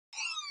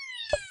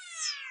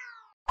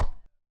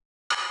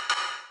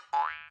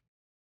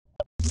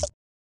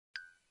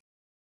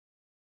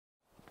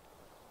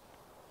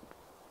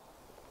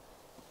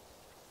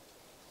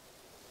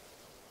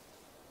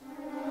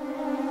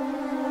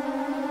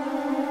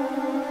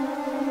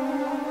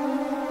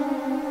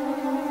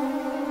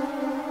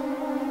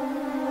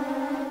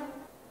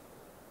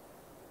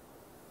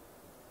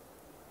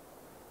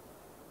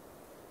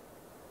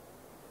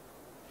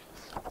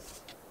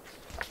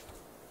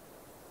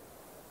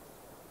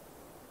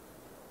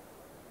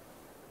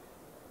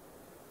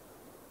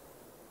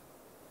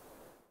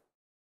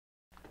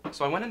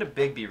So I went into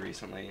Big B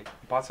recently,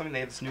 bought something, they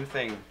have this new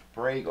thing,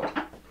 Bragel.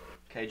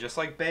 Okay, just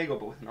like bagel,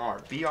 but with an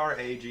R.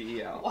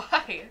 B-R-A-G-E-L.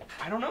 Why?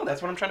 I don't know,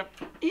 that's what I'm trying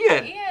to...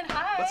 Ian! Ian,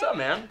 hi! What's up,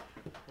 man?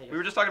 We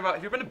were just talking about,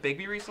 have you been to Big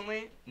B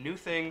recently? New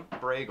thing,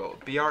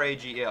 Bragel.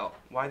 B-R-A-G-E-L.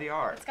 Why the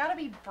R? It's gotta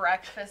be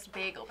breakfast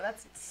bagel, but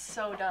that's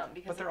so dumb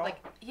because But they're all-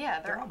 like, yeah,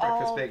 they're all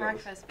all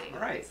breakfast bagels. breakfast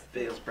bagels. Right.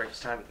 Bagel's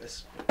breakfast time at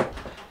this.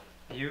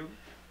 You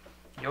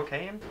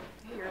okay, Ian?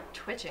 You're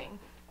twitching.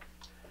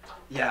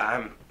 Yeah,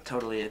 I'm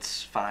totally,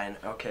 it's fine.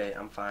 Okay,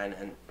 I'm fine.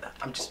 And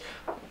I'm just,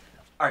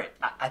 all right,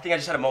 I think I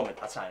just had a moment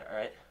outside, all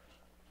right?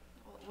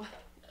 Well,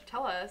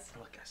 tell us.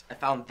 Look, guys, I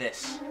found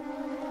this.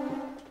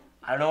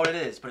 I don't know what it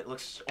is, but it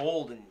looks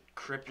old and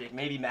cryptic,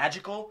 maybe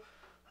magical.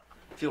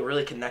 I feel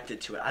really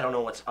connected to it. I don't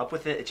know what's up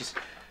with it. It just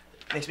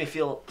makes me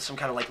feel some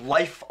kind of like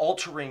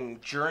life-altering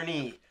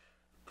journey,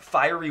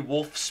 fiery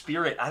wolf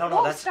spirit. I don't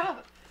know. Oh,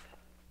 stop!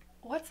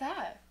 What's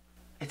that?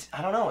 It's,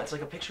 I don't know. It's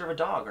like a picture of a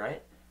dog,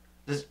 right?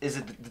 Is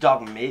it the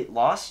dog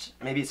lost?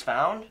 Maybe it's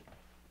found?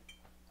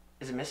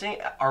 Is it missing?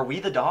 Are we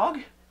the dog?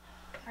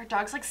 Are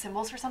dogs like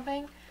symbols for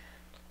something?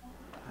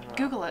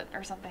 Google it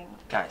or something.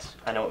 Guys,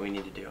 I know what we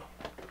need to do.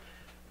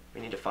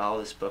 We need to follow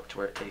this book to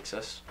where it takes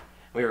us.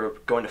 We were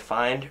going to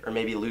find or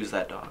maybe lose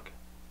that dog.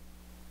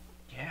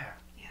 Yeah.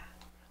 Yeah.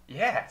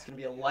 Yeah. It's gonna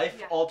be a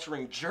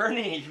life-altering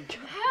journey.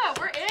 Yeah,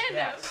 we're in!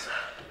 Yes.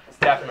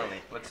 Definitely.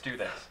 Let's do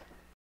this.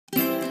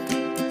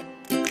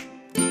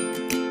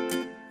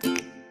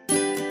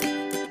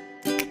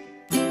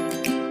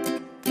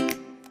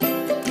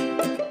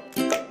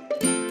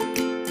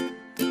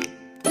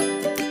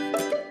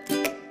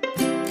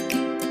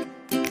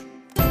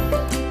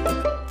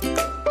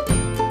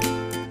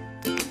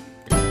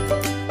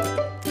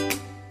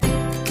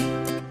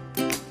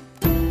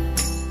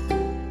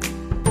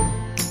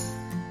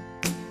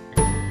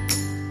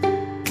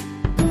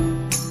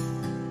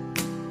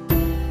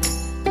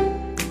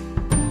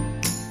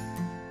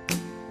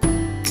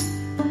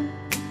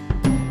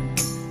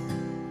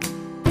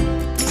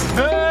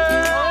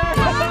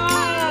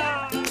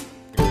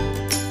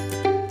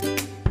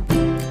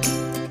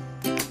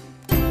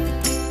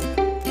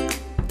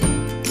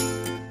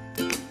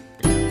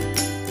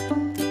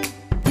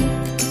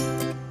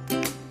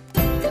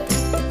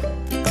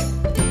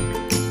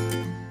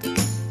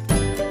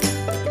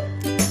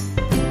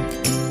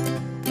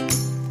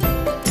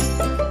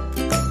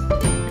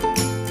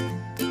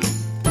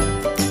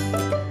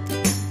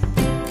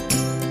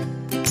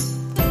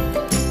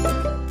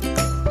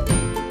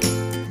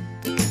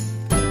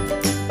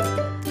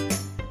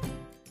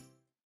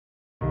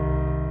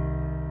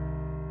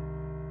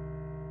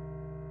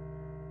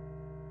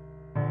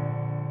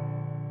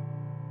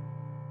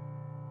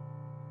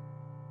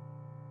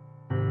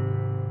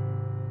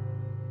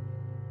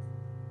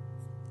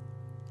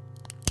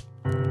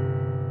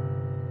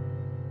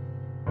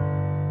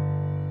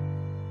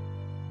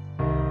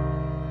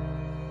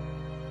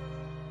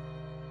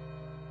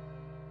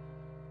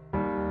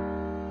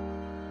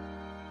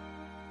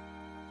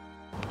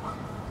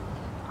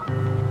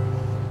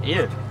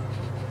 Ian.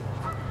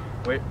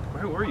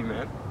 Where were you,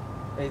 man?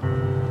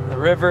 The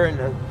river and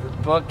the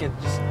book, it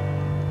just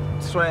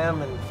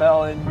swam and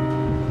fell in.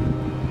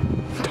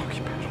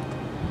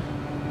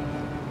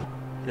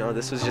 You know,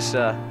 this was just,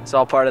 it's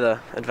all part of the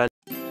adventure.